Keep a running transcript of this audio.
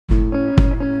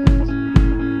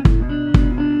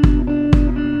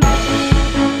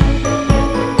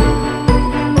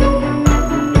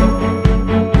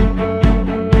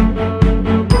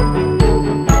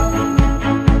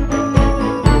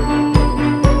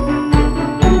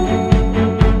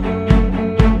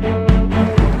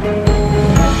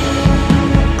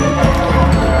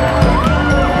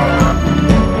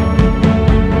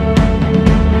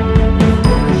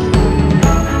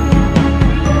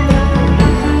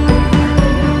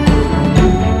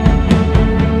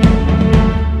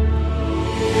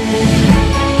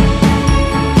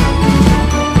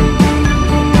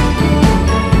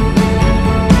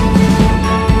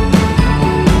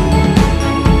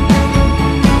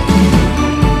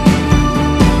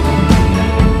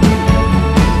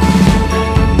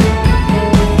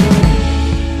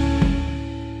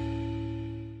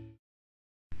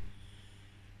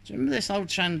this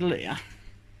old chandelier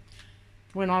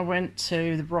when I went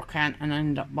to the Brocantes and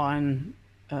ended up buying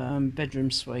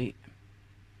bedroom suite.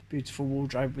 The beautiful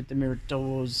wardrobe with the mirrored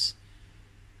doors,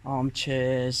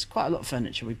 armchairs, quite a lot of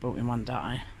furniture we bought in one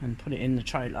day and put it in the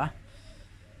trailer.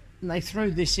 And they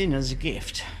threw this in as a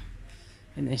gift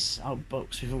in this old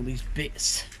box with all these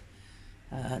bits.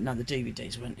 No, the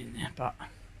DVDs weren't in there, but...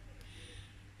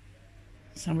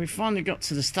 So we finally got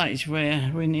to the stage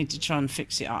where we need to try and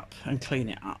fix it up and clean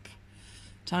it up.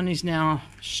 Tony's now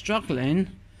struggling.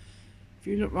 If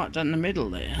you look right down the middle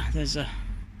there, there's a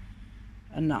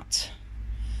nut.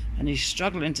 And he's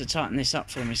struggling to tighten this up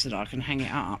for me so that I can hang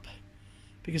it up.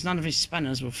 Because none of his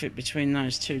spanners will fit between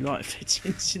those two light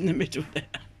fittings in the middle there.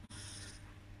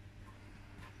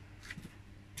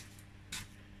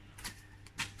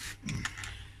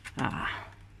 Ah.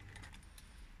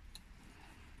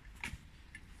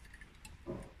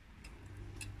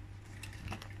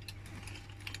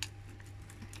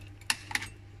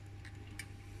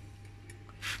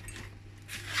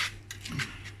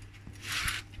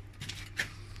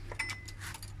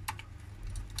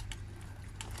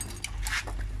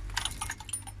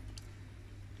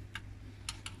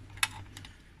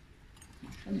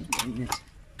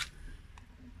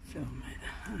 Film it.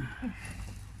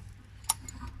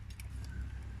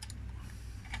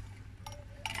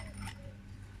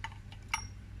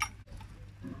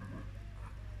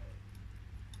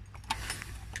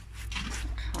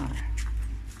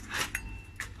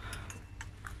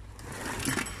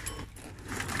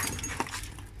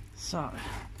 So,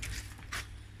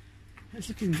 it's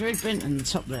looking very bent in the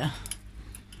top there.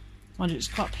 Mind you, it's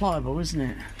quite pliable, isn't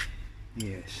it?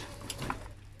 Yes.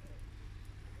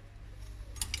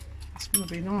 It's going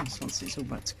to be nice once it's all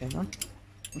back together.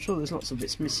 I'm sure there's lots of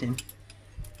bits missing.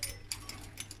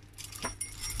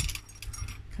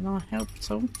 Can I help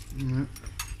at all? No.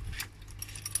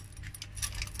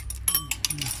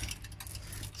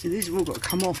 See, these have all got to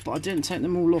come off, but I didn't take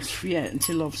them all off yet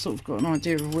until I've sort of got an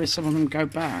idea of where some of them go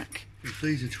back. But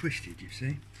these are twisted, you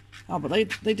see. Oh, but they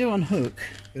do unhook.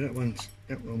 But that one wants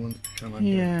to come under.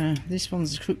 Yeah, this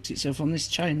one's hooked itself on this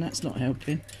chain. That's not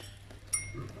helping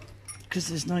because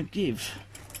there's no give.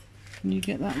 Can you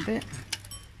get that a bit?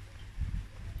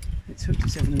 It's hooked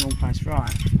itself in the wrong place. Right.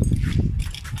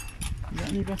 Is that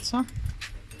any better?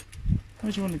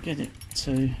 Where do you want to get it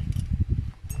to?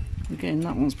 Again,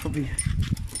 that one's probably...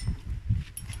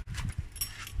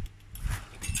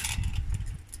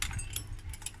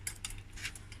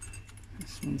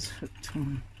 This one's hooked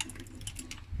on.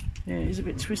 Yeah, it is a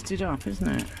bit twisted up, isn't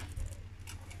it?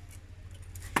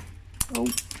 Oh.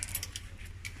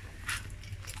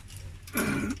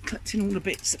 Collecting all the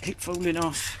bits that keep falling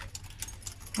off.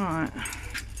 Right.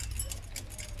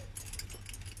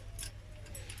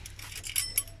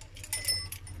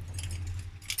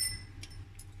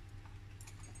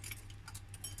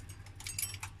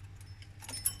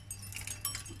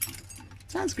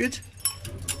 Sounds good.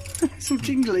 It's all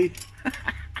jingly.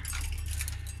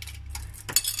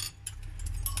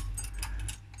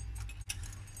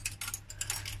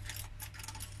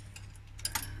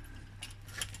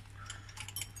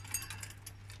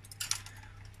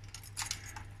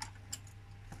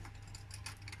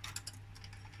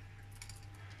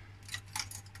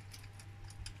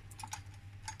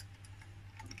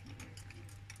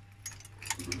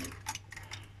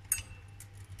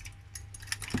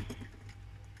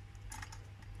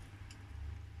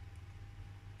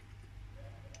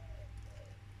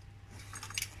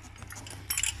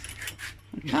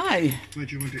 Okay. Where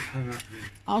do you want it hung up then?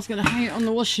 I was going to hang it on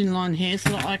the washing line here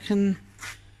so that I can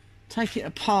take it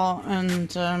apart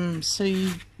and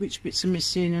see which bits are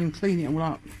missing and clean it all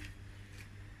up.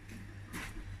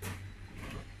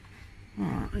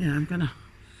 Alright, yeah, I'm going to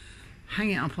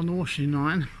hang it up on the washing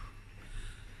line.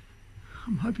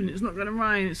 I'm hoping it's not going to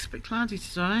rain. It's a bit cloudy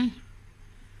today.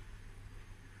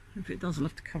 If it does, I'll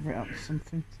have to cover it up with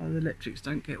something so the electrics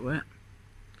don't get wet.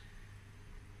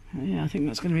 Yeah, I think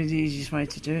that's going to be the easiest way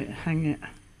to do it. Hang it,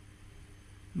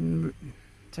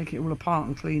 take it all apart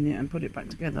and clean it and put it back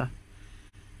together.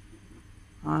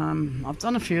 I've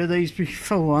done a few of these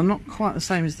before. Not quite the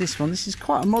same as this one. This is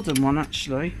quite a modern one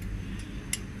actually.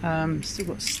 Still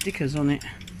got stickers on it.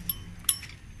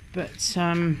 But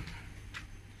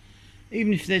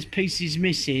even if there's pieces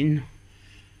missing,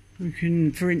 we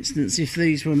can, for instance, if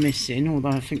these were missing, although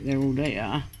I think they're all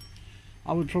there,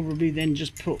 I would probably then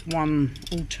just put one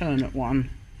alternate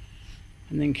one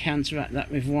and then counteract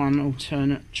that with one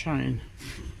alternate chain.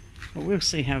 But we'll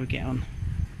see how we get on.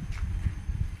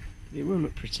 It will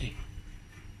look pretty.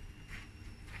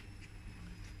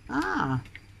 Ah,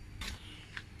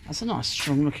 that's a nice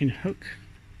strong looking hook.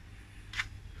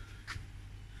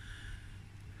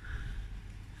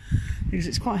 Because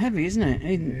it's quite heavy, isn't it?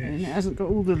 And it hasn't got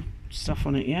all the stuff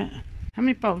on it yet. How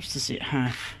many bulbs does it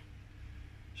have?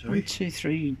 Sorry? 1, 2,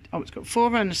 3. Oh, it's got 4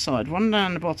 around the side, 1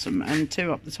 down the bottom, and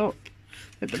 2 up the top.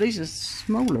 But these are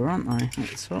smaller, aren't they, at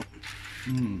the top?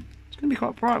 Mm. It's going to be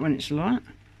quite bright when it's light.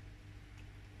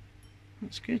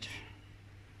 That's good.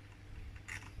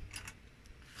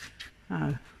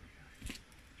 Oh.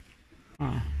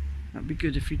 Oh, that'd be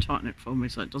good if you tighten it for me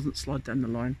so it doesn't slide down the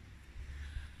line.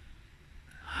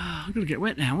 I'm going to get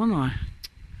wet now, aren't I?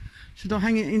 Should I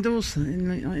hang it indoors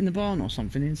in the barn or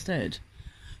something instead?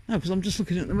 No, because I'm just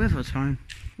looking at the weather time.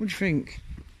 What do you think?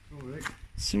 All right.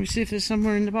 Shall we see if there's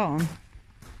somewhere in the barn?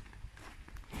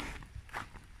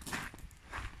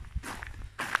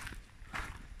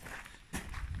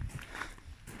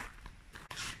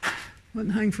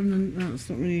 Won't hang from the... No, it's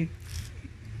not really...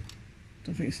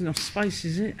 Don't think it's enough space,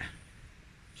 is it?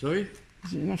 Sorry?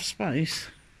 Is it enough space?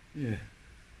 Yeah.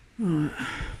 Right.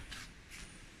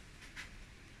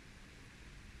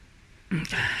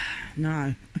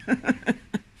 No.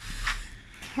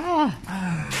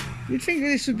 Oh, you'd think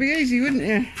this would be easy, wouldn't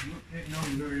you? Not getting on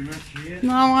very much yet.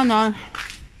 No, I know.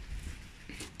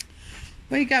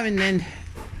 Where are you going then?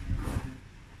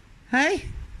 Hey?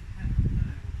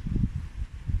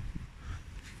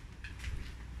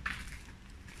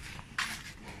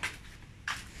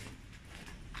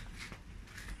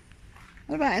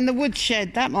 What about in the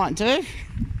woodshed? That might do.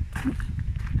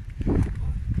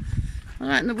 What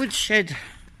about in the woodshed?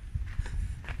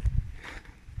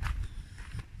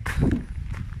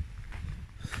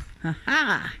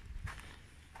 Aha!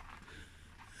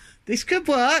 This could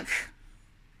work.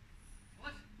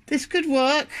 What? This could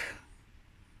work.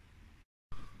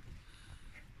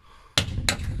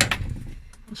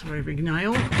 That's a very big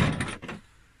nail.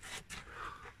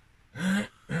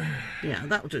 Yeah,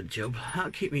 that'll do the job.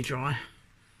 That'll keep me dry.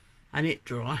 And it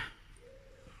dry.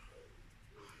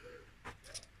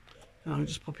 I'll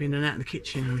just pop in and out of the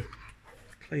kitchen and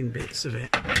clean bits of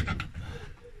it.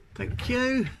 Thank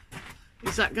you.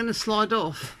 Is that going to slide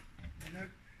off? No.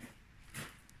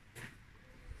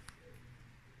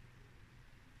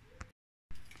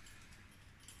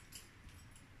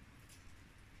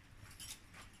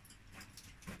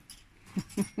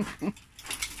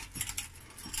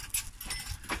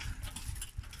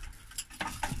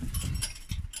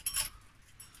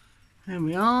 There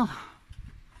we are.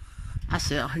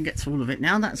 That's it, I can get to all of it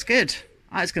now. That's good.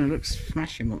 Oh, it's going to look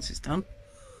smashing once it's done.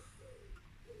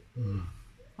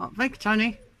 Oh, thank you,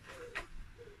 Tony.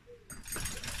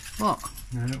 What?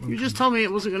 No, You just told me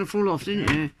it wasn't going to fall off,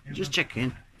 didn't you? Just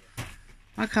checking.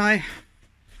 Okay.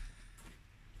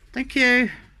 Thank you.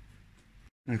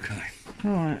 Okay.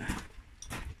 Alright.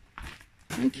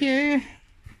 Thank you.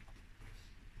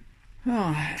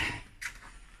 Alright.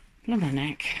 Blummer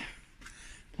neck.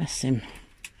 Bless him.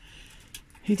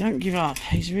 He don't give up.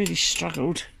 He's really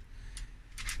struggled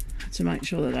to make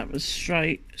sure that that was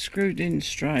straight, screwed in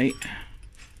straight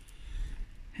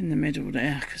in the middle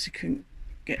there because he couldn't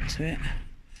get to it.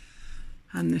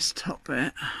 And this top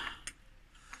bit.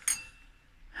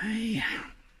 Hey.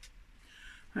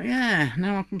 Oh yeah,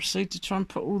 now I can proceed to try and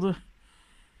put all the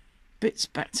bits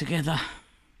back together.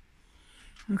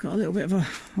 I've got a little bit of a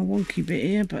wonky bit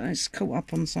here, but it's caught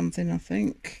up on something, I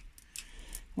think.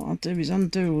 What I'll do is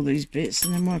undo all these bits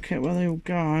and then work out where they all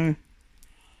go.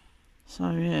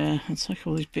 So yeah, I'll take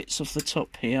all these bits off the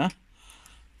top here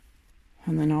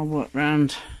and then I'll work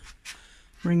round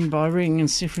ring by ring and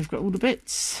see if we've got all the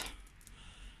bits.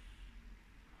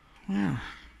 Wow,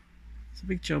 it's a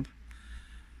big job.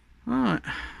 Alright,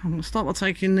 I'm going to start by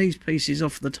taking these pieces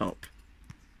off the top.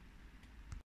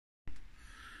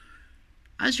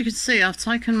 As you can see, I've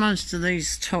taken most of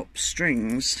these top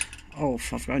strings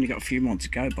off. I've only got a few more to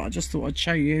go, but I just thought I'd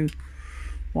show you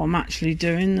what I'm actually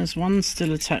doing. There's one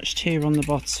still attached here on the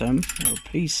bottom, or a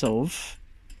piece of.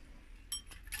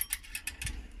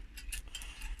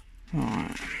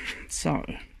 Right, so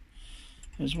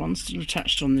there's one still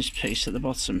attached on this piece at the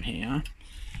bottom here,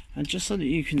 and just so that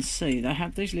you can see, they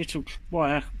have these little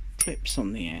wire clips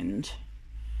on the end,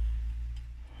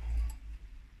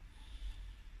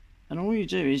 and all you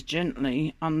do is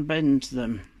gently unbend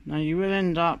them. Now you will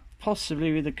end up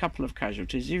possibly with a couple of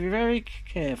casualties if you're very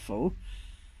careful.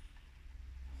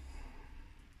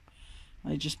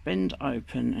 They just bend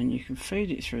open and you can feed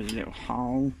it through the little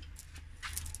hole.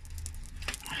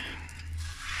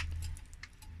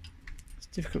 It's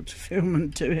difficult to film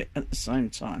and do it at the same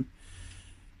time,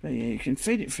 but yeah, you can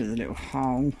feed it through the little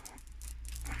hole.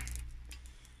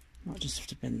 Might just have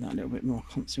to bend that a little bit more.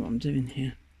 I can't see what I'm doing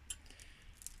here.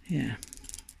 Yeah.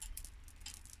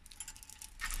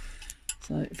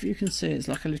 So if you can see, it's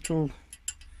like a little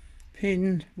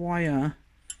pin wire,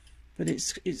 but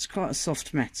it's quite a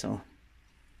soft metal.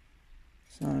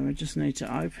 So we just need to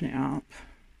open it up,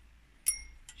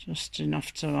 just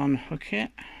enough to unhook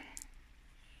it.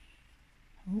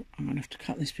 Oh, I'm going to have to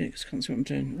cut this bit because I can't see what I'm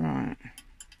doing. Right.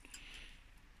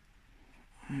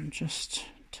 I'm just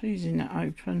teasing it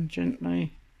open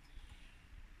gently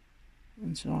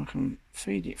until I can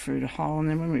feed it through the hole,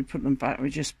 and then when we put them back we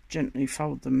just gently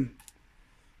fold them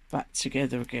back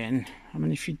together again. I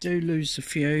mean, if you do lose a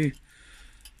few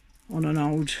on an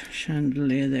old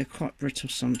chandelier, they're quite brittle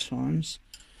sometimes.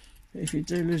 But if you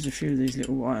do lose a few of these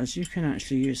little wires, you can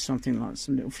actually use something like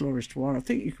some little florist wire. I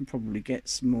think you can probably get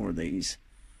some more of these.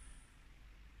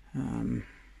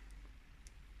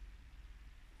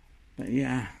 But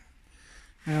yeah,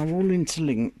 they are all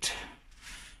interlinked.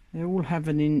 They all have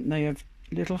they have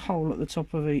a little hole at the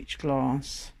top of each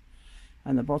glass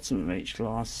and the bottom of each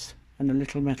glass, and a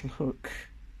little metal hook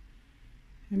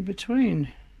in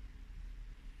between.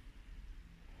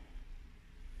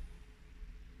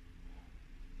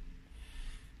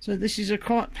 So this is a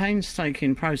quite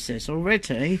painstaking process.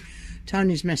 Already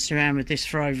Tony's messed around with this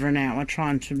for over an hour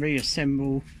trying to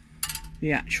reassemble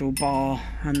the actual bar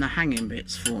and the hanging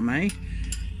bits for me,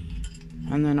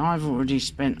 and then I've already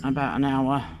spent about an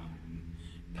hour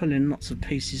pulling lots of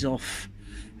pieces off,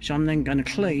 which I'm then going to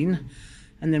clean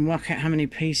and then work out how many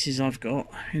pieces I've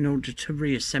got in order to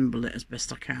reassemble it as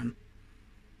best I can.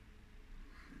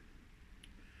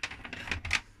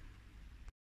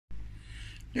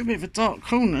 A little bit of a dark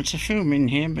corner to film in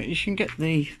here, but you can get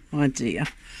the idea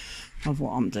of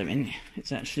what I'm doing.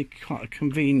 It's actually quite a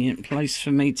convenient place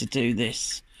for me to do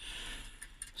this.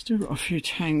 Still got a few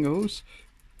tangles,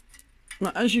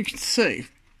 but as you can see,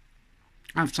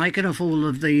 I've taken off all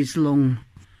of these long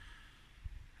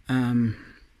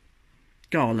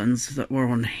garlands that were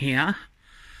on here,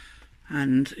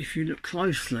 and if you look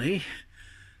closely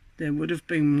there would have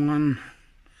been one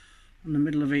on the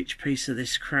middle of each piece of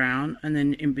this crown, and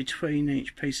then in between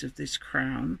each piece of this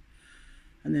crown,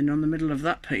 and then on the middle of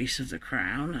that piece of the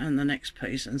crown, and the next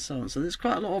piece, and so on. So there's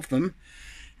quite a lot of them,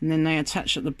 and then they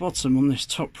attach at the bottom on this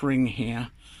top ring here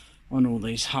on all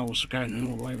these holes going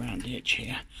all the way around the edge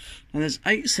here. Now there's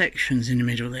 8 sections in the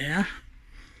middle there.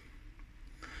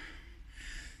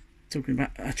 Talking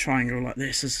about a triangle like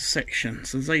this as a section,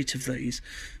 so there's 8 of these.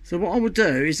 So what I will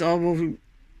do is I will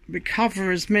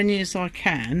recover as many as I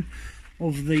can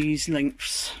of these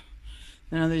lengths.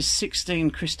 Now there's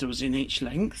 16 crystals in each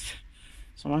length,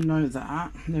 so I know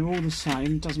that they're all the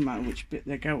same, doesn't matter which bit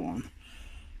they go on.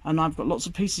 And I've got lots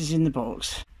of pieces in the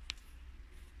box.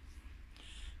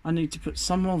 I need to put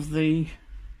some of the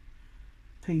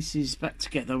pieces back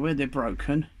together where they're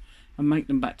broken and make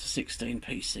them back to 16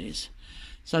 pieces.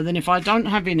 So then if I don't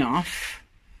have enough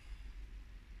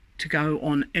to go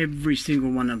on every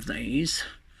single one of these,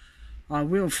 I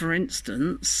will, for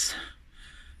instance,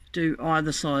 do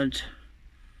either side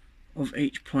of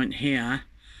each point here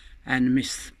and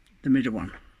miss the middle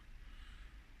one.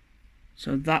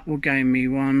 So that will gain me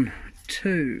 1,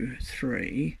 2,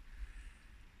 3,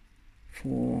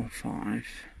 4, 5,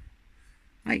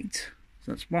 8.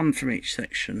 So that's 1 from each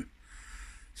section.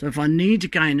 So if I need to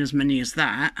gain as many as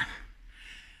that,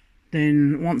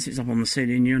 then once it's up on the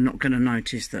ceiling, you're not going to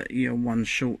notice that you're 1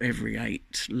 short every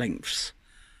 8 lengths.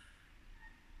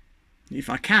 If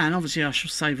I can, obviously I shall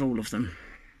save all of them.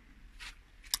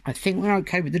 I think we're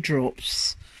okay with the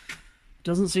drops.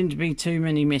 Doesn't seem to be too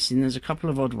many missing. There's a couple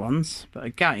of odd ones, but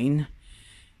again,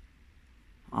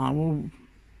 I will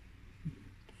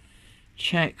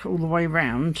check all the way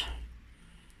round,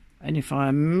 and if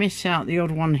I miss out the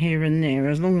odd one here and there,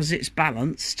 as long as it's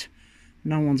balanced,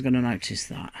 no one's going to notice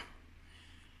that.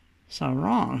 So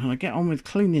right, I'm going to get on with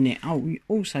cleaning it. Oh,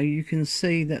 also you can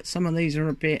see that some of these are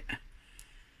a bit,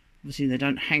 obviously they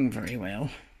don't hang very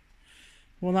well.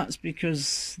 Well, that's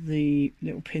because the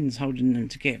little pins holding them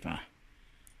together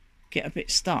get a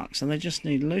bit stuck, so they just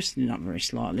need loosening up very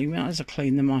slightly. As I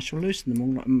clean them, I shall loosen them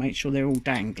all up and make sure they're all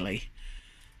dangly,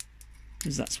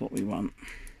 because that's what we want.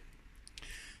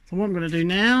 So what I'm going to do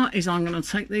now is I'm going to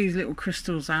take these little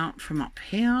crystals out from up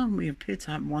here. We appear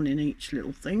to have 1 in each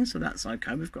little thing, so that's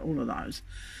okay. We've got all of those.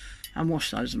 And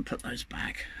wash those and put those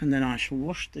back. And then I shall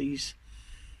wash these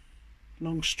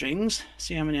long strings,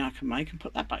 see how many I can make, and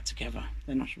put that back together.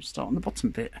 Then I shall start on the bottom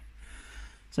bit.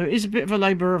 So it is a bit of a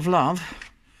labour of love,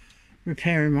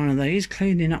 repairing one of these,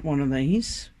 cleaning up one of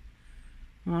these.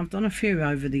 I've done a few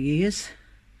over the years,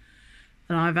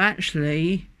 and I've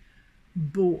actually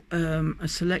bought a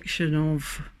selection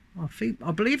of,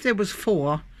 I believe there was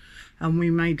 4, and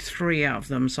we made 3 out of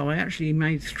them. So I actually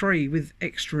made 3 with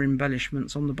extra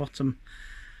embellishments on the bottom,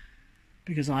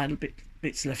 because I had a bit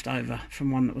bits left over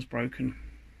from one that was broken.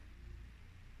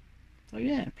 So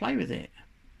yeah, play with it.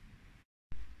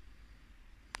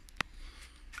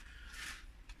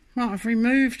 Right, I've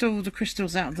removed all the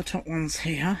crystals out of the top ones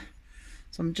here,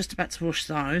 so I'm just about to wash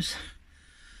those,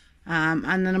 and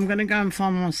then I'm going to go and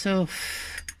find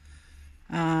myself,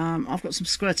 I've got some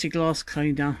squirty glass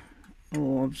cleaner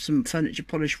or some furniture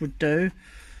polish would do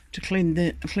to clean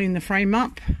the frame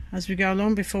up as we go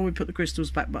along before we put the crystals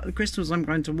back. But the crystals I'm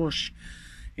going to wash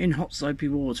in hot soapy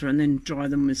water and then dry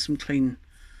them with some clean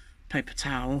paper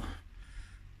towel,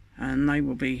 and they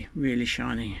will be really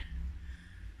shiny.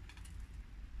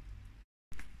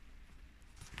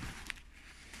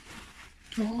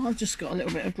 Oh, I've just got a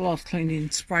little bit of glass cleaning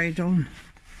sprayed on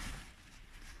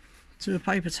to a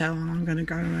paper towel, and I'm going to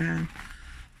go around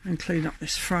and clean up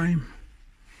this frame.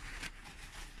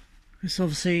 Because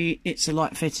obviously it's a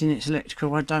light fitting, it's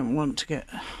electrical, I don't want to get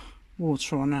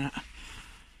water on that.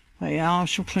 But yeah, I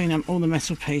shall clean up all the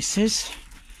metal pieces.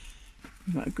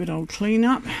 We've got a good old clean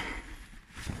up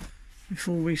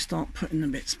before we start putting the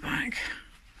bits back.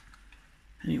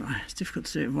 Anyway, it's difficult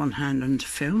to do it with one hand and to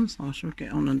film, so I shall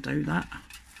get on and do that.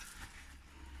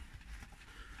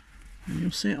 And you'll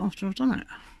see it after I've done it.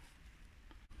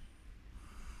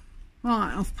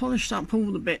 Right, I've polished up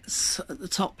all the bits at the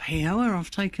top here where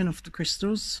I've taken off the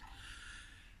crystals.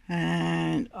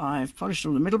 And I've polished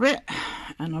all the middle bit,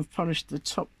 and I've polished the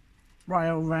top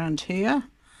rail round here.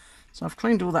 So I've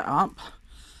cleaned all that up.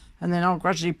 And then I'll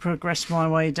gradually progress my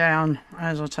way down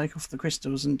as I take off the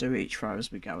crystals and do each row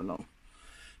as we go along.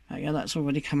 Yeah, that's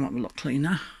already come up a lot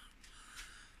cleaner.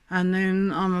 And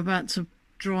then I'm about to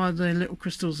dry the little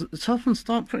crystals at the top and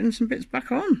start putting some bits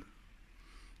back on.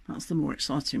 That's the more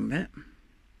exciting bit.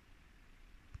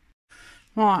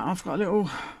 Right, I've got a little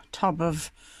tub of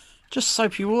just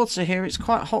soapy water here. It's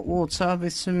quite hot water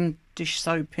with some dish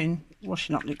soap in,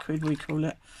 washing up liquid we call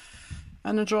it,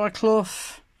 and a dry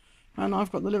cloth. And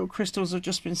I've got the little crystals that have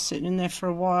just been sitting in there for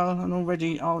a while, and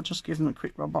already I'll just give them a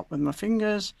quick rub up with my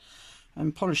fingers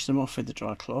and polish them off with the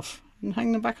dry cloth and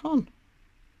hang them back on.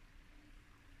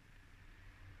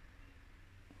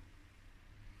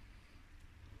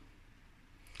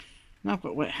 Now I've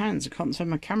got wet hands, I can't turn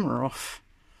my camera off.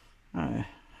 Oh.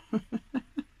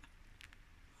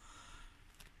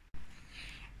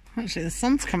 Actually, the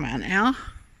sun's come out now.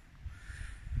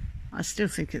 I still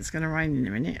think it's going to rain in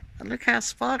a minute, but look how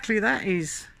sparkly that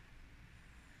is.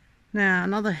 Now,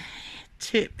 another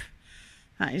tip,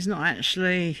 that is not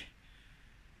actually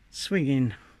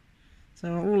swinging.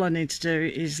 So all I need to do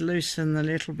is loosen the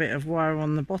little bit of wire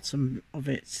on the bottom of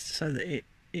it so that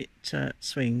it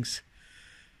swings.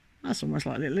 That's almost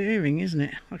like a little earring, isn't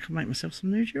it? I could make myself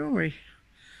some new jewellery.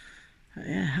 But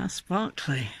yeah, how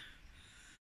sparkly.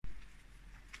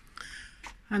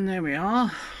 And there we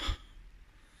are.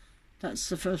 That's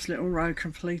the first little row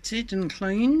completed and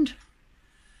cleaned.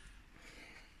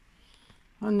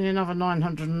 Only another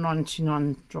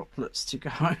 999 droplets to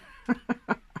go.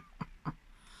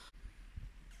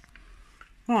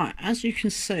 Right, as you can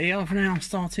see, I've now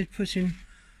started putting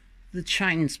the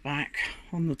chains back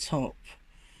on the top.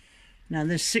 Now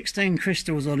there's 16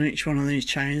 crystals on each one of these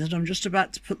chains, and I'm just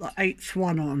about to put the 8th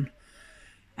one on.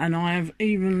 And I have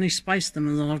evenly spaced them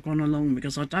as I've gone along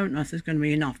because I don't know if there's going to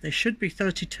be enough. There should be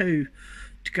 32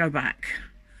 to go back,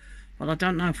 but I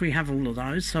don't know if we have all of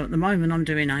those. So at the moment I'm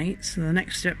doing 8, so the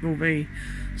next step will be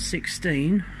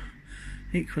 16,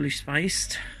 equally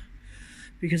spaced.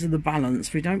 Because of the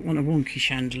balance, we don't want a wonky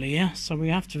chandelier, so we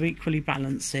have to equally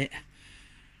balance it.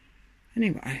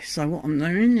 Anyway, so what I'm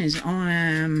doing is I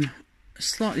am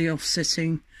slightly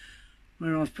offsetting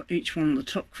where I've put each one of the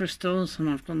top crystals, and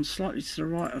I've gone slightly to the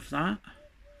right of that.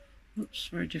 Oops,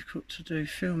 very difficult to do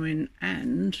filming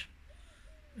and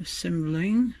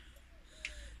assembling.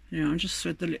 Yeah, I'll just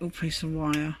thread the little piece of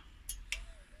wire.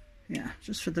 Yeah,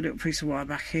 just thread the little piece of wire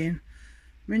back in,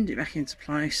 mend it back into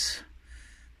place,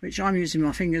 which I'm using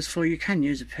my fingers for. You can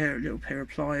use a little pair of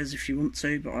pliers if you want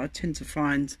to, but I tend to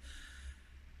find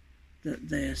that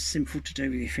they're simple to do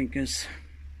with your fingers.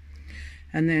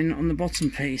 And then on the bottom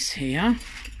piece here,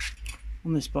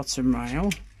 on this bottom rail,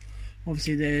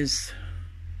 obviously there's,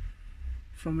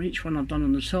 from each one I've done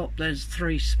on the top, there's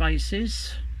 3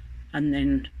 spaces and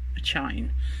then a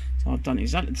chain. So I've done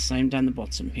exactly the same down the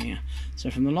bottom here. So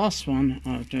from the last one,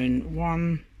 I'm doing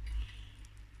 1,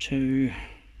 2,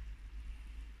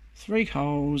 3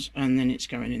 holes, and then it's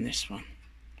going in this one.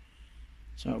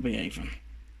 So it'll be even.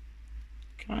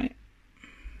 Okay.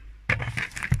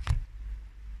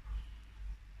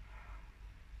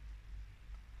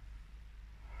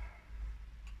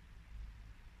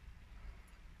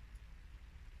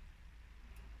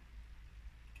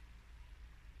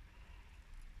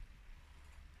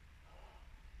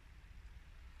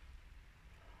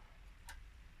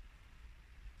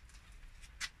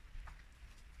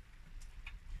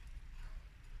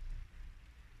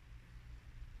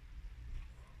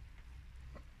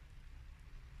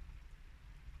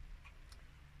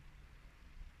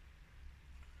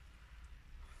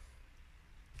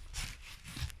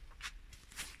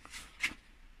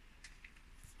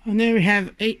 And there we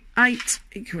have eight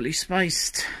equally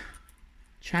spaced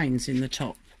chains in the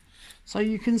top. So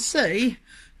you can see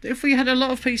that if we had a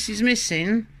lot of pieces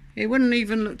missing, it wouldn't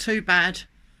even look too bad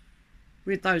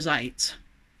with those 8.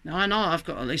 Now I know I've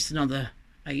got at least another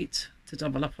 8 to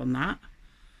double up on that.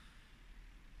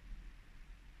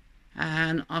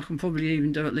 And I can probably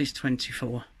even do at least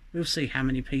 24. We'll see how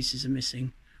many pieces are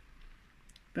missing.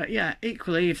 But yeah,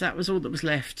 equally, if that was all that was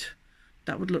left,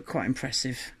 that would look quite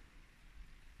impressive.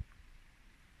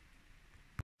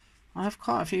 I have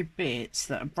quite a few bits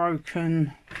that are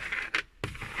broken,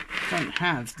 don't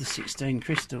have the 16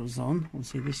 crystals on.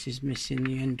 Obviously this is missing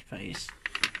the end piece,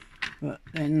 but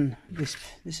then this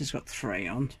has got 3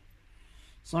 on.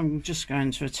 So I'm just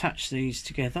going to attach these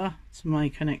together to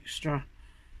make an extra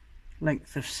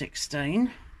length of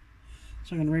 16.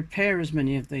 So I'm going to repair as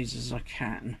many of these as I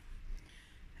can.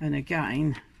 And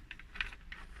again,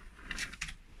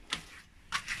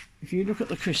 if you look at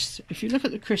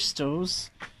the crystals,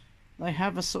 they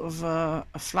have a sort of a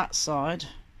flat side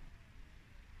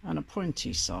and a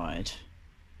pointy side.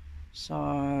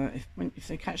 So if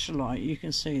they catch the light, you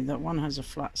can see that one has a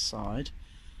flat side,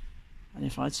 and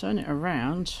if I turn it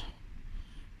around,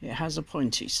 it has a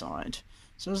pointy side.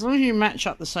 So as long as you match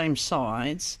up the same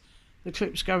sides, the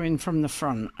clips go in from the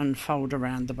front and fold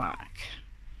around the back.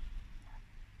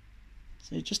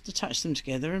 So you just attach them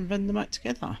together and bend them back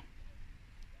together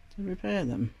to repair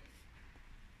them.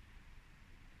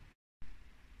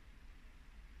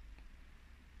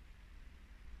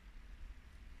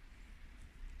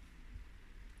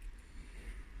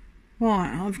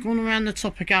 Right, I've gone around the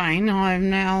top again.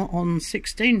 I'm now on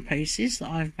 16 pieces that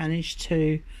I've managed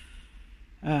to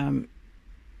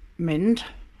mend,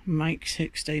 make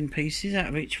 16 pieces out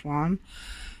of each one,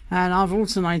 and I've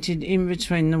alternated in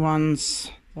between the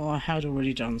ones that I had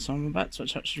already done. So I'm about to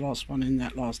attach the last one in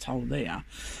that last hole there.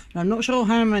 And I'm not sure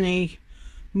how many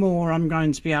more I'm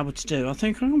going to be able to do. I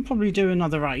think I can probably do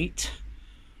another 8.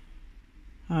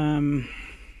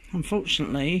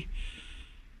 Unfortunately,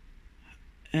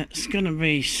 it's going to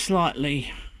be slightly,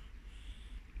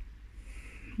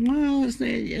 well,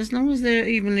 as long as they're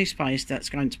evenly spaced, that's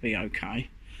going to be okay.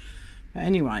 But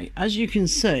anyway, as you can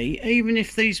see, even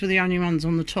if these were the only ones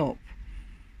on the top,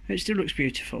 it still looks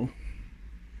beautiful.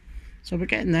 So we're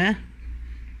getting there.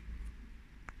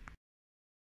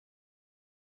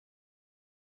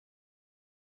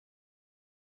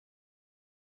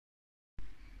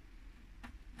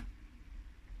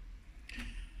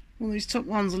 Well, these top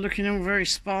ones are looking all very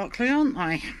sparkly, aren't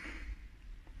they?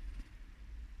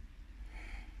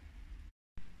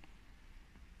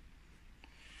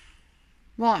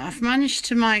 Right, I've managed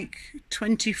to make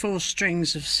 24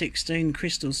 strings of 16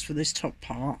 crystals for this top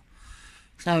part.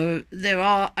 So there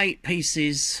are 8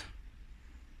 pieces,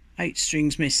 8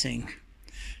 strings missing.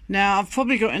 Now I've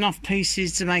probably got enough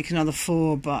pieces to make another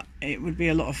 4, but it would be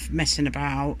a lot of messing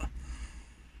about.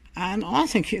 And I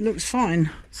think it looks fine.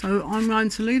 So I'm going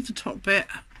to leave the top bit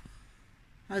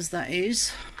as that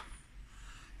is.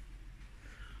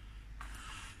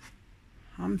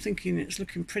 I'm thinking it's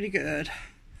looking pretty good.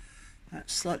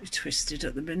 That's slightly twisted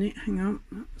at the minute. Hang on.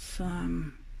 That's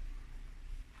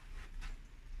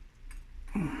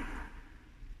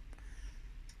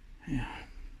yeah.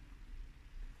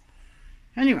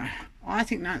 Anyway, I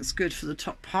think that's good for the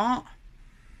top part.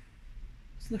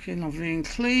 It's looking lovely and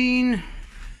clean.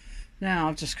 Now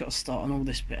I've just got to start on all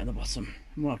this bit at the bottom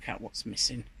and work out what's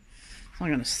missing. So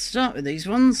I'm going to start with these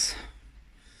ones.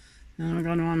 Then I'm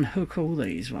going to unhook all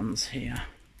these ones here.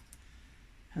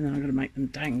 And then I'm going to make them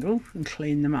dangle and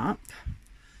clean them up.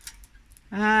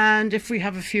 And if we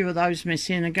have a few of those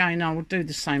missing, again I will do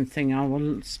the same thing. I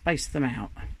will space them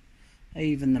out,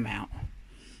 even them out.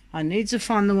 I need to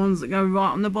find the ones that go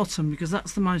right on the bottom, because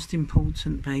that's the most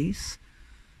important piece.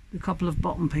 The couple of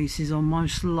bottom pieces are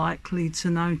most likely to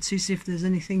notice if there's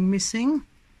anything missing,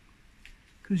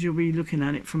 because you'll be looking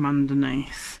at it from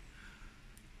underneath.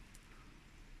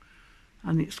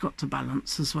 And it's got to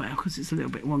balance as well, because it's a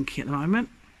little bit wonky at the moment.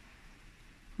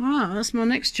 Right, that's my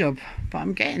next job, but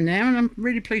I'm getting there and I'm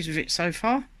really pleased with it so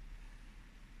far.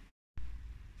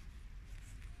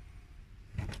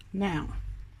 Now,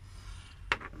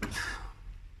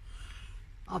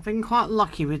 I've been quite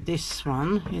lucky with this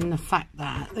one in the fact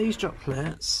that these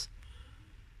droplets,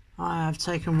 I have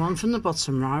taken one from the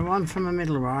bottom row, one from the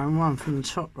middle row and one from the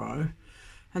top row,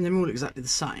 and they're all exactly the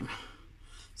same.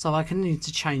 So I can need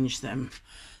to change them.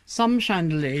 Some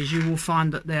chandeliers you will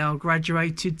find that they are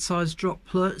graduated size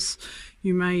droplets.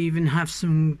 You may even have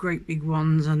some great big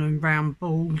ones and a round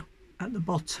ball at the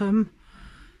bottom.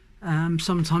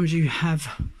 Sometimes you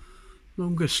have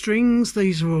longer strings.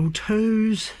 These are all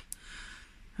 2s.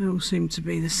 They all seem to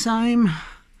be the same.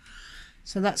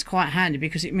 So that's quite handy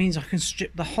because it means I can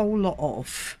strip the whole lot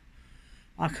off.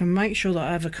 I can make sure that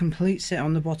I have a complete set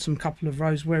on the bottom couple of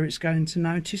rows where it's going to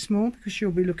notice more because you'll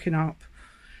be looking up.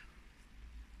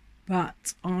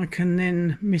 But I can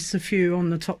then miss a few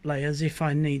on the top layers if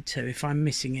I need to, if I'm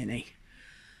missing any.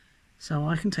 So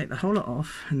I can take the whole lot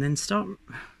off and then start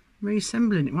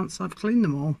reassembling it once I've cleaned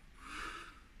them all.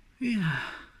 Yeah.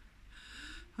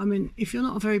 I mean, if you're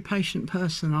not a very patient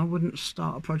person, I wouldn't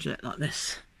start a project like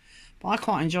this. But I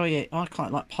quite enjoy it. I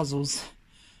quite like puzzles.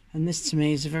 And this to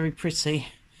me is a very pretty,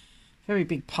 very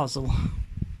big puzzle.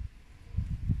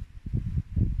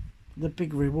 The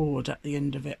big reward at the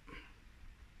end of it.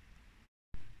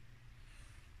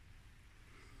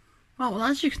 Well,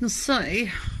 as you can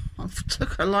see, I've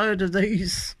took a load of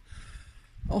these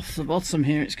off the bottom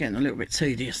here. It's getting a little bit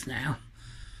tedious now.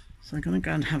 So I'm going to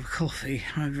go and have a coffee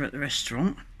over at the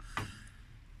restaurant.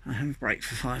 I have a break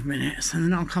for 5 minutes and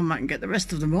then I'll come back and get the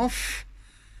rest of them off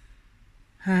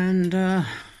and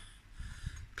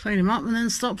clean them up and then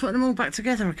start putting them all back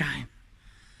together again.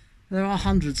 There are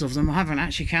hundreds of them. I haven't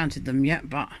actually counted them yet,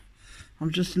 but I'm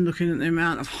just looking at the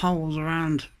amount of holes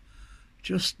around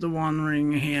just the one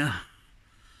ring here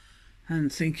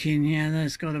and thinking, yeah,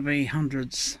 there's got to be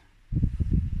hundreds.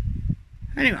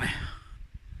 Anyway,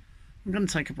 I'm going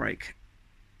to take a break.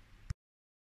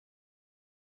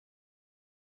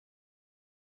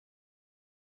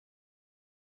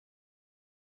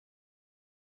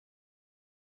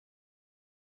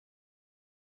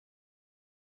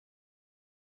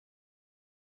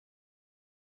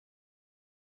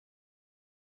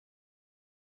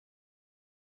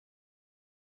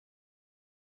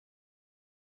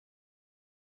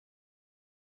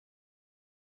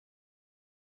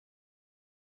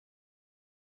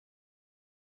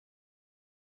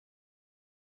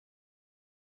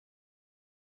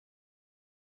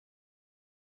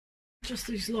 Just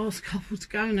these last couple to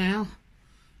go now.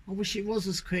 I wish it was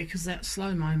as quick as that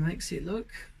slow-mo makes it look.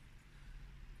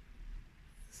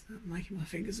 It's making my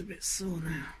fingers a bit sore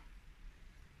now.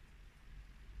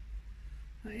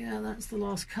 But yeah, that's the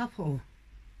last couple.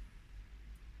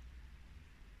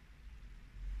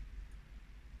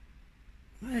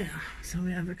 Yeah, so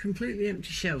we have a completely empty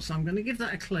shelf. So I'm going to give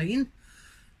that a clean,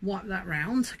 wipe that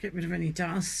round, get rid of any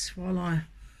dust while I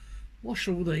wash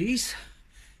all these.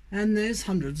 And there's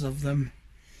hundreds of them.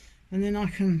 And then I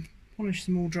can polish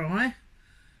them all dry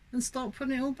and start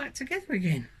putting it all back together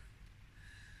again.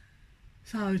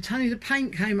 So Tony the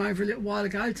paint came over a little while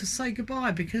ago to say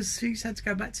goodbye because he's had to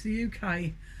go back to the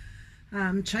UK.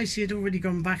 Chasey had already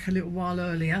gone back a little while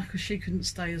earlier because she couldn't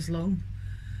stay as long.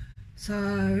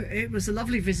 So it was a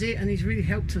lovely visit and he's really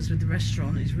helped us with the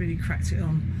restaurant. He's really cracked it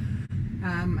on.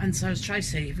 And so has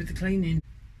Chasey with the cleaning.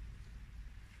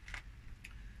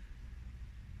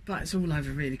 But it's all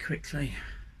over really quickly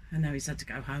and now he's had to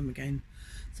go home again.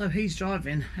 So he's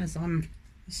driving as I'm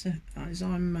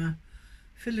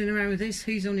fiddling around with this.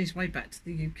 He's on his way back to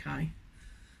the UK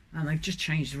and they've just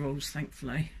changed the rules,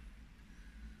 thankfully.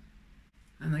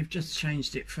 And they've just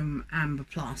changed it from Amber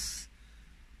Plus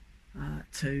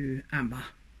to Amber,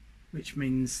 which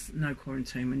means no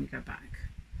quarantine when you go back.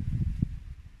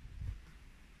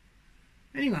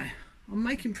 Anyway, I'm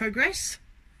making progress.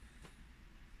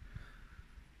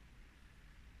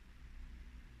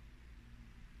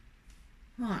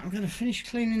 Right, I'm going to finish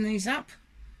cleaning these up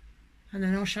and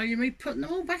then I'll show you me putting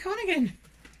them all back on again.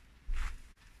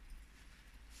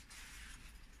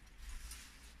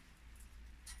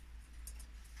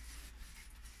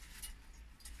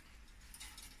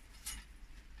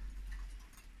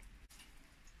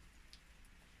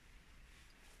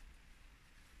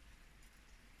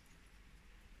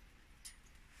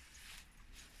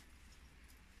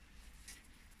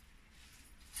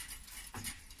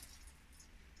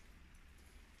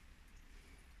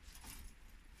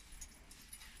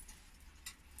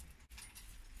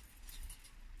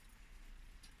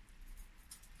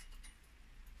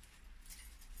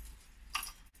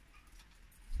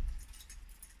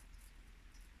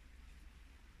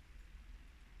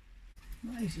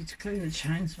 Not easy to clean the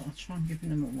chains, so I'll try and give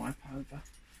them a wipe over.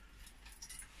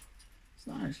 It's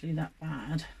not actually that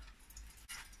bad.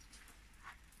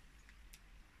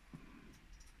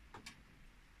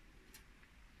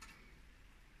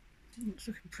 Looks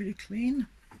looking pretty clean.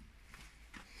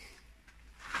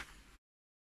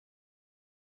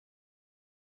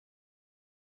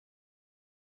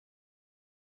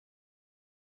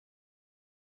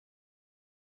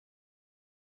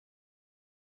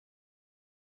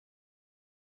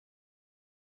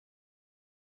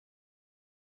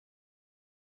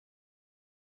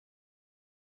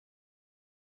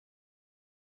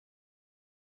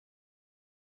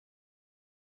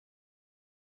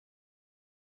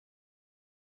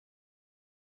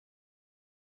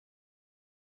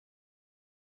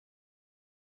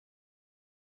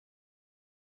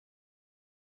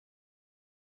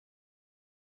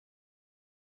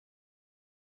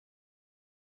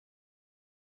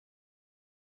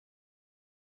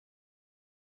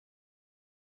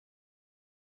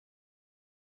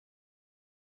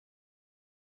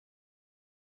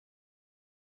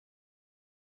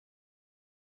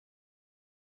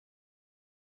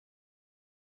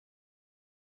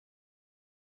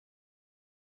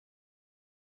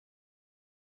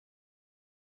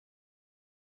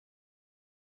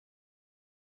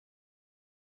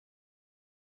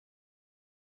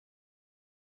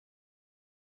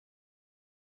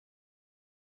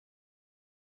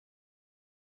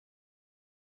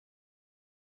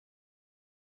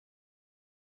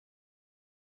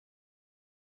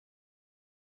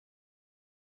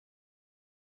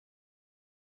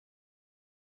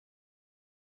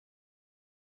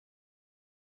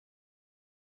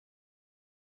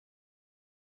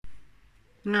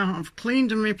 Now I've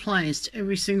cleaned and replaced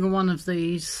every single one of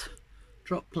these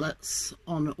droplets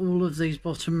on all of these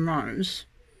bottom rows.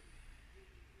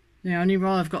 The only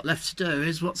row I've got left to do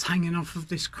is what's hanging off of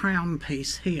this crown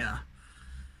piece here.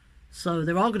 So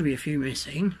there are going to be a few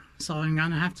missing, so I'm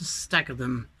going to have to stagger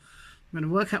them. I'm going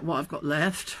to work out what I've got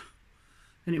left,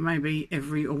 and it may be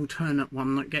every alternate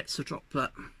one that gets a droplet.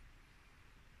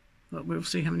 But we'll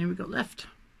see how many we've got left.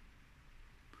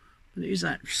 But it is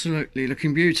absolutely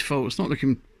looking beautiful. It's not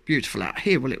looking beautiful out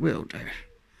here, well it will do.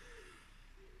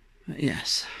 But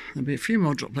yes, there'll be a few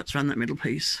more droplets around that middle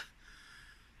piece.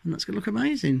 And that's going to look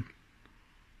amazing.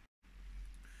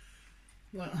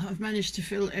 Well, I've managed to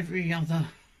fill every other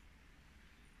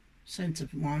centre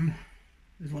one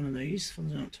with one of these for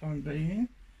the time being.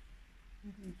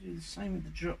 I'm going to do the same with the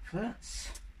droplets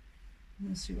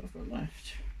and see what I've got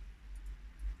left.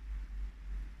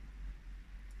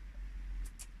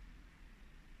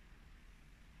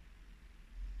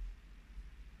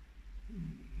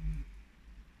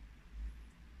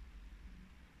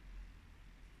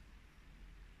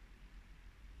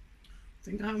 I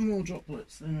think I have more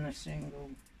droplets than a single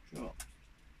drop,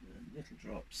 little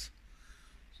drops.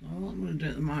 So what I'm going to do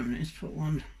at the moment is put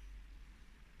one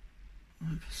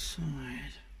either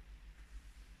side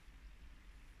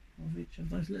of each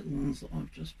of those little ones that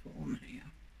I've just put on here.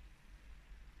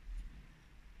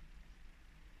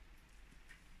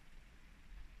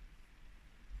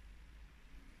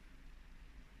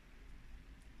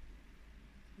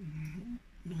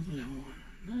 Another little one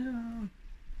there.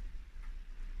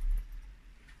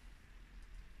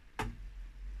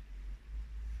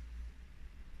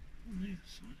 On the other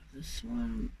side of this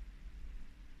one.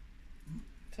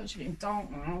 It's actually getting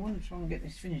dark now. I want to try and get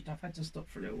this finished. I've had to stop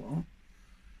for a little while.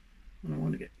 And I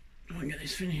want to try and get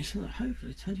this finished so that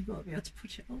hopefully Tony might be able to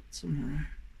put it up tomorrow.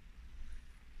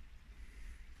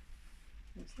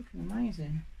 It's looking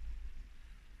amazing.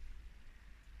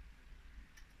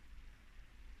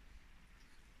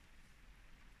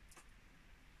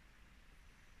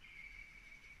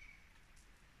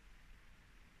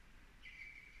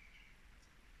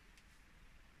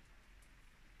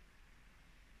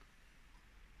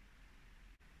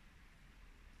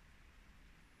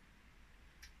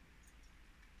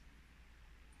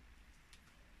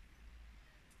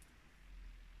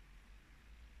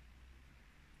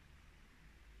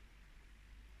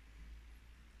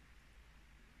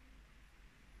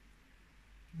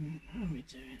 How are we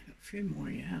doing? I've got a few more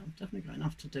yet. I've definitely got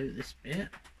enough to do this bit.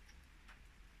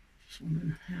 Just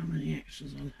wondering how many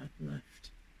extras I'll have left.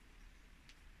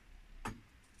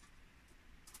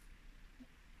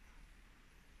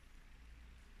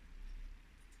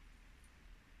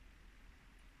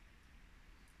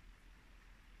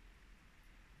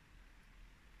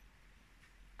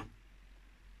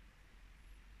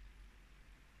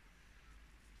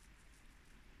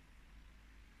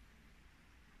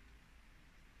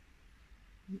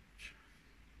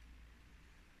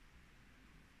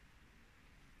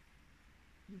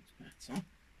 That's better.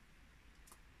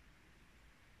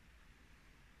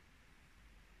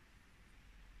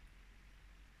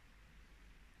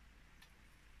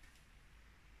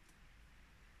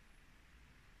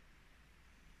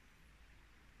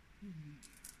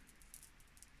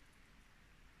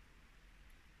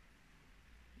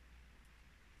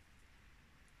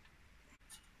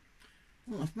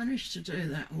 Well, I've managed to do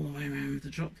that all the way around with the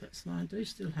droplets, and I do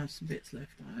still have some bits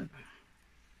left over.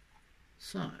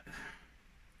 So,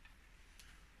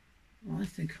 I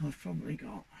think I've probably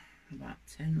got about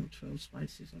 10 or 12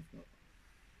 spaces I've got.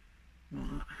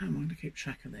 Right, how am I going to keep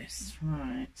track of this?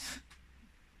 Right.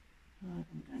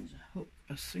 I'm going to hook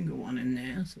a single one in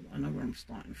there so that I know where I'm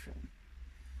starting from.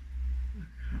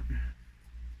 Okay.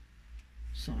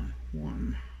 So,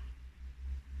 1,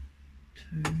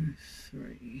 2,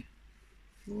 3,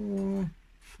 4,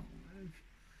 5,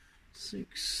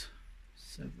 6,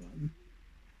 7,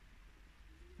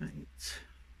 8,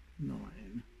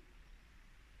 9,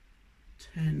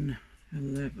 10,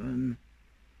 11,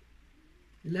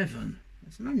 11.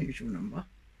 That's an unusual number.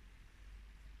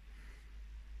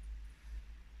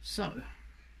 So,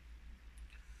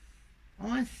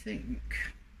 I think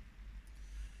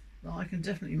that I can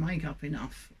definitely make up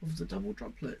enough of the double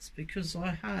droplets because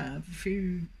I have a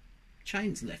few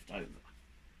chains left over.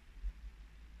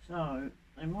 So,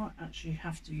 I might actually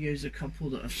have to use a couple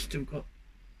that have still got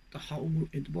the hole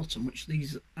in the bottom, which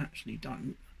these actually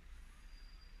don't.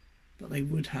 But they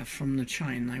would have from the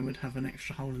chain, they would have an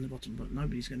extra hole in the bottom, but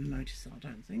nobody's going to notice that, I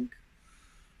don't think.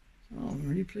 So I'm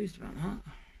really pleased about that.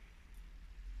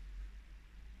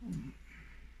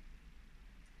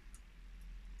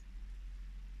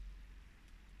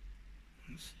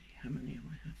 Let's see. how many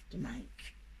I have to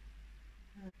make.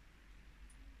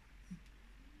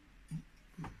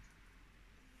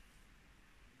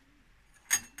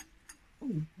 Oh,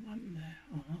 one there.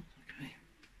 Oh, that's okay.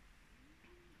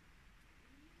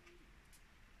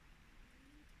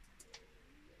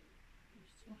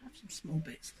 Still have some small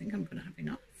bits. I think I'm going to have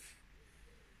enough.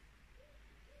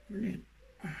 Brilliant.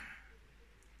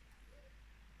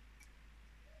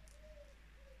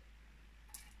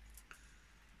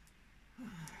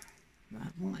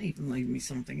 That might even leave me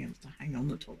something else to hang on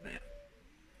the top there.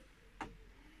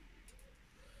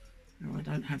 Now I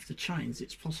don't have the chains,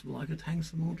 it's possible I could hang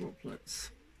some more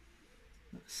droplets.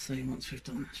 Let's see once we've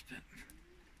done this bit.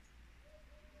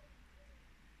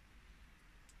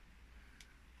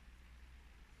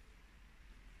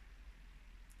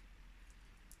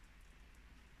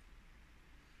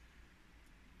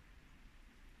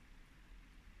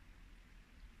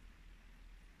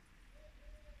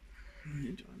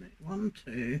 Do I need 1,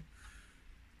 2?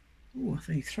 Oh, I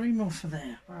think 3 more for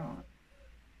there. Right.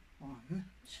 1,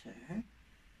 2,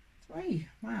 3.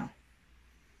 Wow.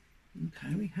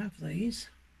 Okay, we have these.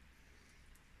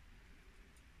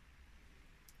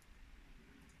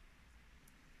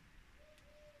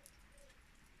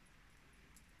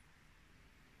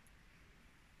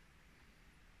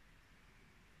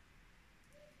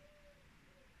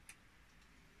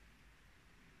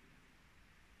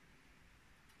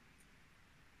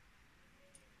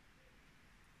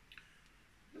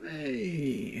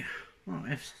 Hey, well,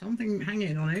 if something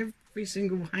hanging on every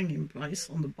single hanging place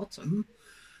on the bottom,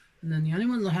 and then the only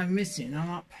ones I have missing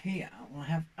are up here. I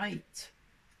have 8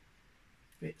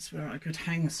 bits where I could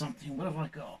hang something. What have I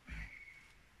got?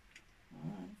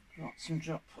 I've got some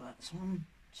droplets. 1,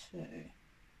 2,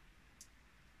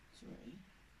 3,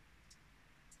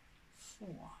 4,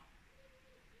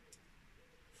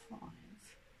 5,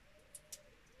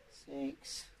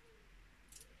 6.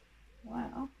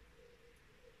 Wow.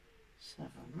 7,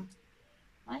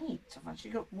 8. I've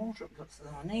actually got more droplets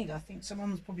than I need. I think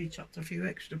someone's probably chucked a few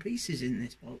extra pieces in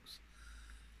this box.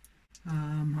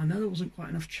 I know there wasn't quite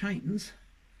enough chains.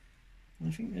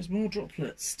 I think there's more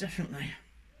droplets, definitely.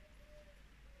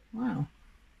 Wow.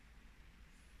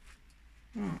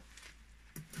 Right.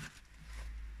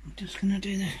 I'm just going to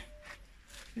do the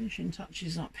finishing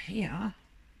touches up here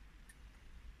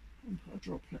and put a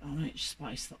droplet on each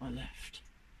space that I left.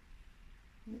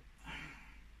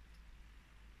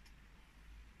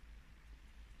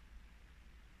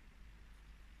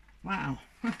 Wow,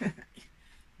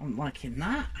 I'm liking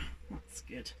that. That's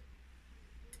good.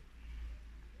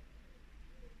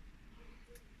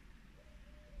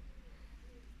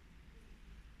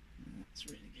 That's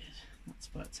really good. That's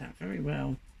worked out very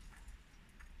well.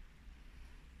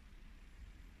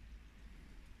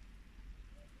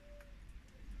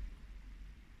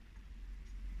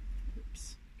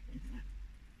 Oops.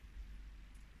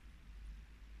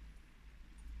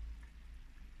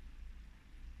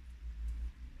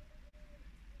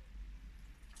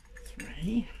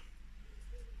 3,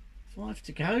 5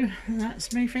 to go, and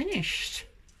that's me finished.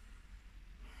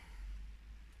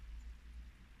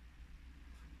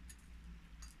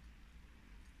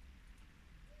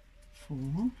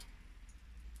 Four.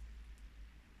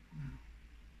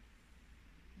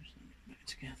 Just back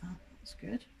together. That's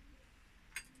good.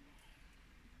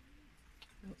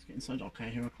 It's getting so dark out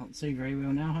here I can't see very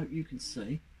well now. I hope you can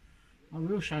see. I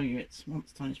will show you it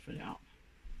once Tony's put it up.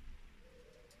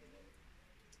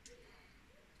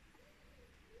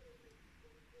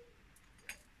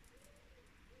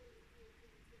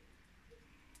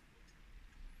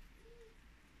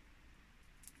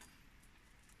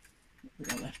 We've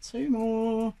got left 2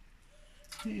 more.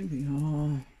 Here we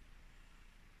are.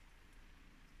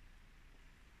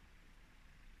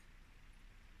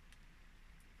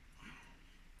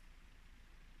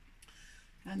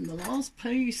 And the last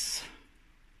piece.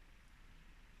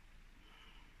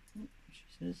 Oh, she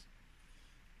says,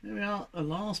 there we are, the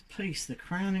last piece, the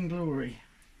crowning glory.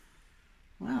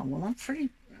 Wow, well I'm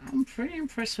pretty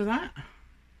impressed with that.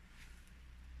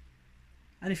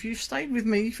 And if you've stayed with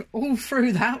me all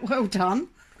through that, well done.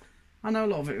 I know a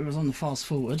lot of it was on the fast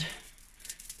forward.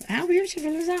 But how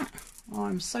beautiful is that? Oh,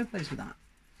 I'm so pleased with that.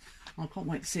 I can't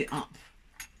wait to see it up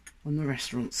on the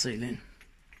restaurant ceiling.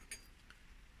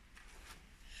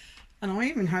 And I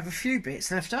even have a few bits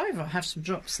left over. I have some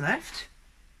drops left.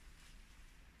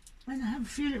 And I have a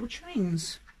few little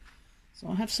chains. So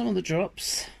I have some of the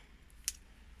drops.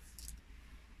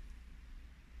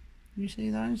 You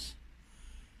see those?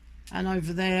 And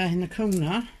over there in the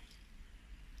corner,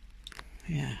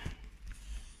 yeah,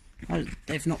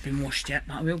 they've not been washed yet,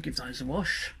 but I will give those a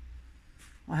wash.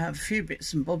 I have a few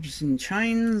bits and bobs in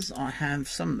chains. I have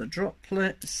some of the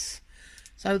droplets.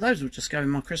 So those will just go in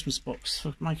my Christmas box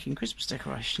for making Christmas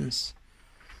decorations.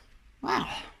 Wow,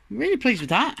 I'm really pleased with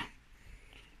that.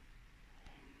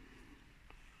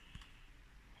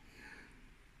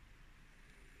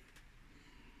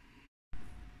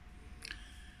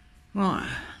 Right,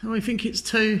 do we think it's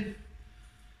too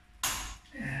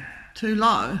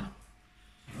low?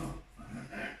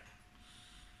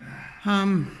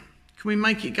 Can we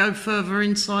make it go further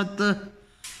inside the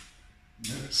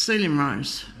ceiling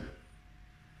rose?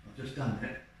 I've just done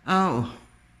it. Oh.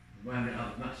 Wound it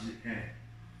up as much as it can.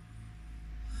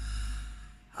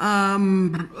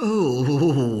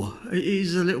 Oh, it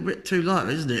is a little bit too low,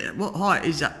 isn't it? What height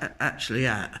is that actually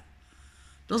at?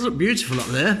 Does look beautiful up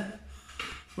there,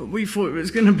 but we thought it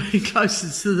was going to be closer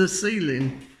to the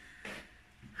ceiling.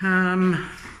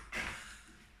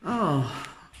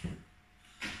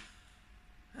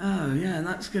 Oh yeah,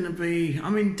 that's going to be, I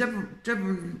mean,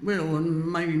 Deborah will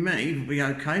and maybe me will be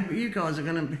okay, but you guys are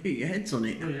going to beat your heads on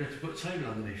it. Well, you have to put a table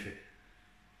underneath it.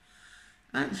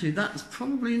 Actually, that's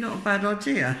probably not a bad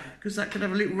idea, because that could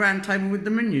have a little round table with the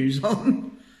menus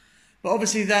on. But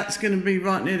obviously that's going to be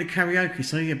right near the karaoke,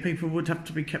 so yeah, people would have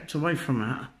to be kept away from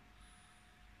that.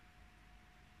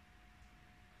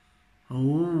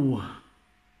 Oh.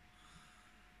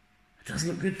 It does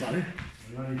look good though.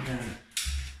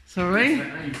 Sorry?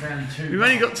 We've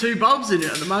only got 2 bulbs in it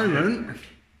at the moment.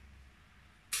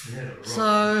 Yeah,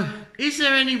 So, is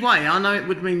there any way, I know it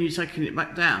would mean you taking it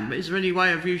back down, but is there any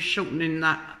way of you shortening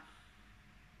that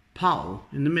pole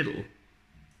in the middle?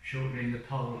 Shortening the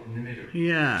pole in the middle?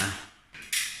 Yeah.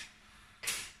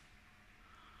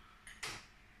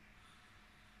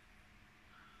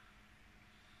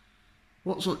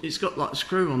 What's on, it's got like a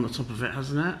screw on the top of it,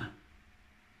 hasn't it?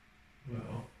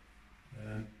 Well,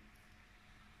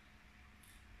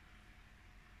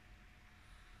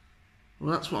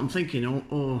 Well, that's what I'm thinking, or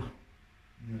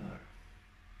no.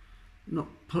 not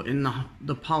putting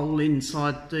the pole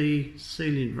inside the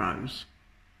ceiling rose.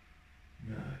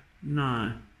 No.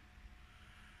 No.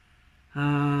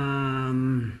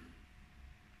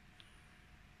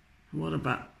 What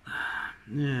about,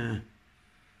 yeah.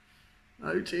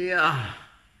 Oh dear.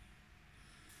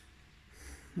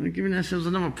 We're giving ourselves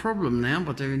another problem now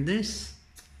by doing this.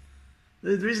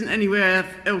 There isn't anywhere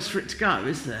else for it to go,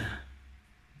 is there?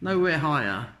 Nowhere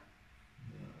higher.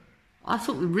 No. I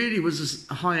thought there really was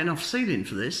a high enough ceiling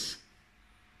for this.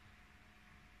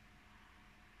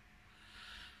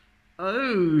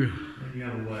 Oh. The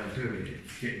other way of doing it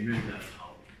is getting rid of that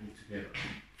pole altogether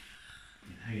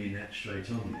and hanging that straight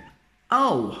on there.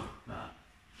 Oh.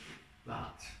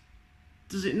 But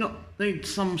Does it not need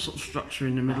some sort of structure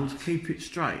in the middle to keep it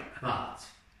straight? But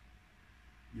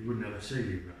you wouldn't have a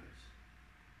ceiling rose.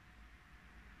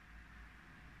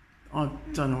 I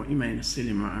don't know what you mean, a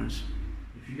ceiling rose.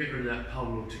 If you get rid of that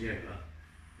pole altogether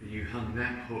and you hung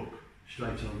that hook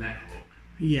straight on that hook,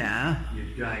 Yeah.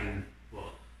 you'd gain,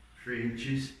 what, 3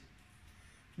 inches?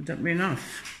 Would that be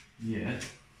enough? Yeah.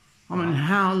 I mean,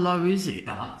 how low is it?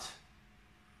 But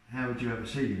how would you have a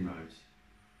ceiling rose?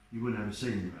 You wouldn't have a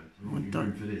ceiling rose. There wouldn't be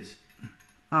room for this.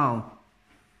 Oh.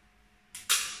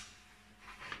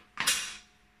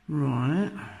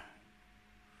 Right.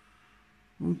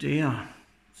 Oh dear.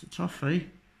 It's a toughie.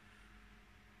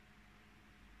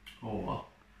 Or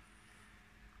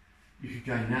you could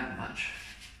gain that much.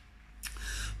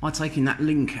 By taking that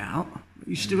link out,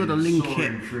 you still got to then link sawing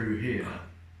it. through here.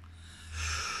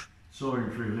 Sawing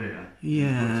through here.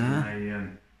 Yeah.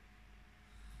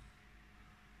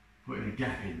 Putting a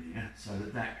gap in there so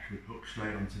that that could hook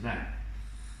straight onto that.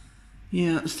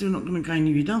 Yeah, it's still not going to gain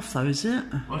you enough though, is it?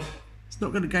 What? It's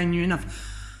not going to gain you enough.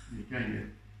 You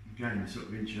gain a sort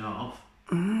of 1.5 inches.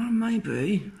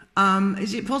 Maybe.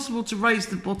 Is it possible to raise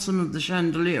the bottom of the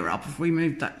chandelier up if we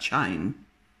move that chain?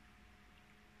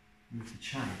 With the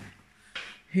chain.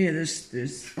 Here,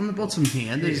 there's on the bottom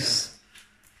here, there's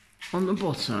on the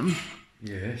bottom.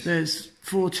 Yes. There's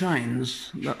 4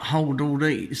 chains that hold all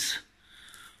these.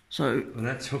 So well,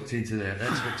 that's hooked into there,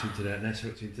 that's hooked into that, and that's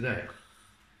hooked into that.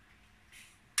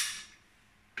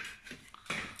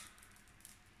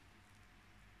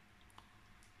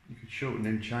 You could shorten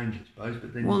them chains, I suppose,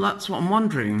 but then... well, that's what I'm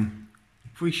wondering.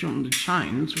 If we shorten the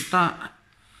chains, with that...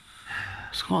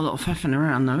 It's quite a lot of faffing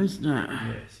around though, isn't it?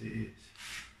 Yes, it is.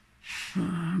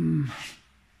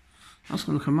 That's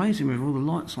going to look amazing with all the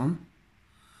lights on.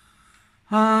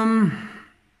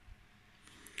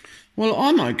 Well,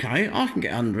 I'm okay. I can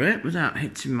get under it without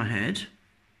hitting my head.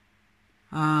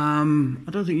 I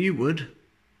don't think you would.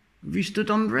 Have you stood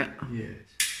under it? Yes.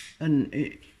 And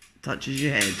it touches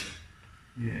your head?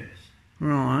 Yes.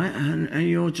 Right, and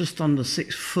you're just under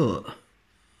 6 foot.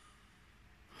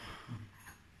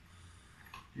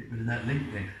 Get rid of that link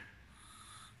then.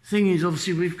 Thing is,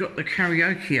 obviously, we've got the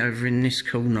karaoke over in this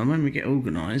corner. When we get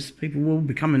organised, people will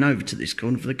be coming over to this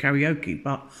corner for the karaoke,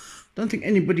 but I don't think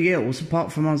anybody else,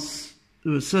 apart from us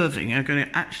who are serving, are going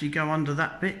to actually go under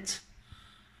that bit.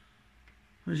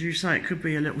 As you say, it could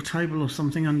be a little table or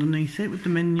something underneath it with the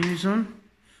menus on,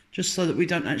 just so that we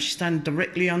don't actually stand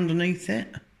directly underneath it.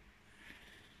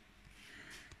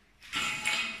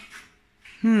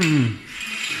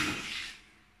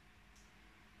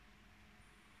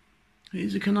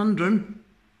 Here's a conundrum.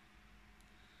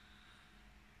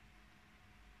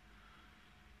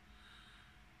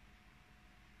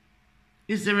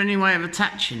 Is there any way of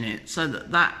attaching it so that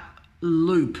that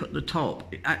loop at the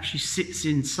top, it actually sits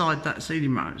inside that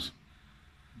ceiling rose?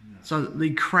 No. So that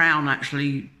the crown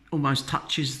actually almost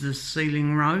touches the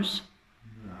ceiling rose?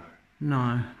 No.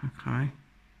 No, okay.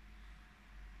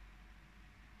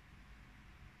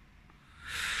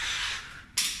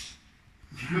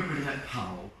 If you got rid of that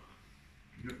pole,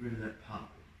 got rid of that pole.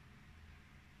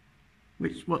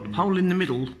 Which, what, the pole in the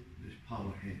middle? There's a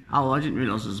pole here. Oh, I didn't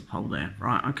realise there was a pole there.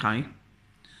 Right, okay.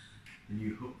 And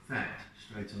you hook that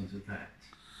straight onto that.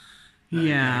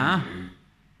 Yeah.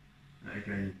 That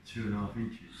again, 2.5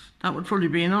 inches. That would probably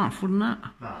be enough, wouldn't it?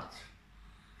 But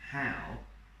how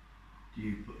do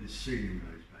you put this ceiling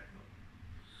rose back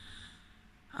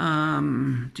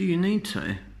on? Do you need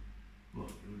to? Well,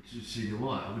 to see the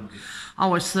wire, wouldn't it?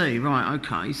 Oh, I see. Right,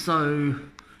 okay. So,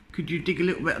 could you dig a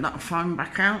little bit of that foam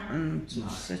back out and sort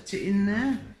of set it in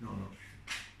there? It's not an option.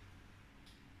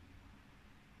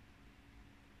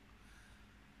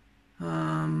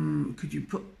 Could you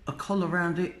put a collar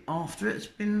around it after it's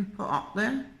been put up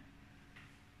there?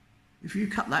 If you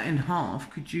cut that in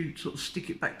half, could you sort of stick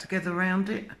it back together around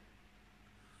it?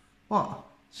 What?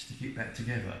 Stick it back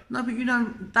together? No, but you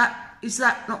know, that is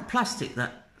that not plastic,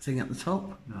 that thing at the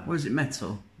top? No. Or is it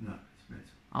metal? No, it's metal.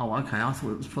 Oh, okay. I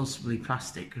thought it was possibly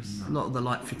plastic, because a lot of the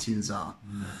light fittings are.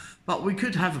 No. But we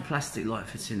could have a plastic light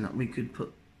fitting that we could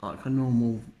put like a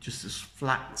normal, just as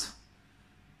flat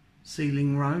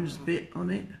ceiling rose bit on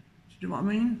it. Do you know what I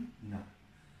mean? No.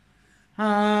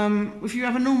 If you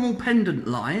have a normal pendant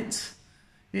light,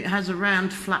 it has a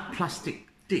round flat plastic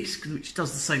disc which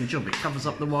does the same job. It covers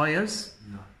up the wires.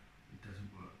 No, it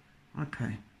doesn't work.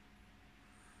 Okay.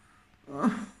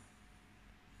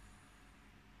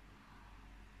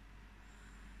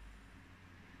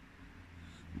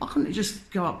 Why couldn't it just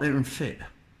go up there and fit?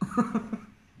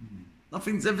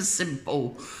 Nothing's ever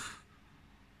simple.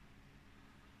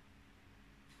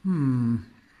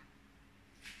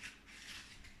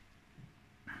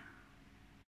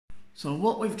 So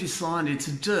what we've decided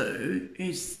to do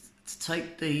is to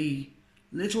take the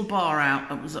little bar out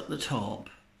that was at the top.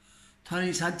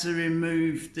 Tony's had to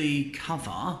remove the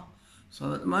cover.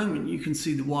 So at the moment you can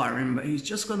see the wiring, but he's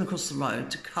just gone across the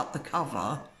road to cut the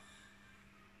cover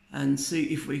and see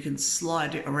if we can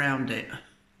slide it around it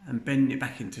and bend it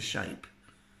back into shape.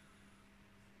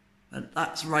 And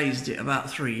that's raised it about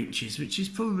 3 inches, which is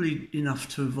probably enough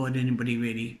to avoid anybody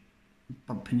really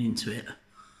bumping into it.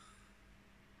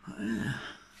 Yeah.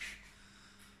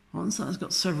 Once that's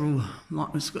got several,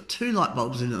 it's got 2 light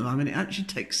bulbs in at the moment. It actually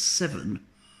takes 7.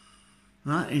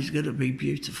 That is going to be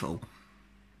beautiful.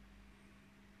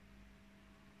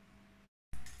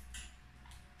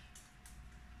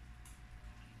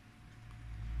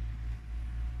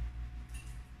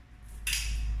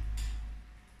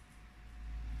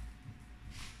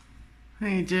 How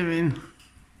you doing?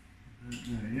 I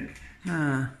don't know yet.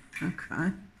 Ah,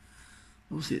 okay.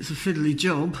 Obviously it's a fiddly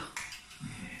job.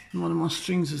 One of my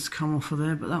strings has come off of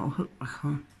there, but that'll hook back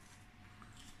on.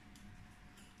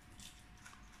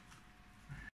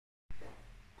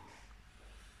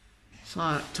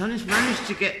 So Tony's managed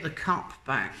to get the cup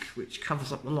back, which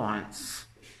covers up the lights.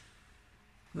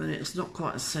 But it's not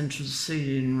quite as central as the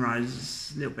ceiling rose.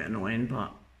 It's a little bit annoying,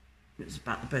 but it's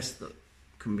about the best that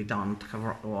can be done to cover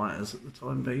up the wires at the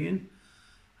time being.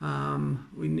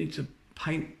 We need to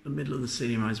paint the middle of the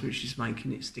ceiling rose, which is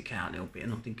making it stick out a little bit,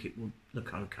 and I think it will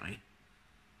look okay.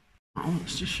 Oh,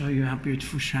 let's just show you how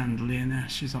beautiful Chandelier now.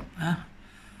 She's up there.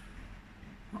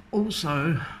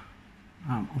 Also,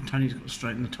 Tony's got to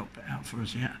straighten the top bit out for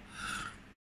us yet.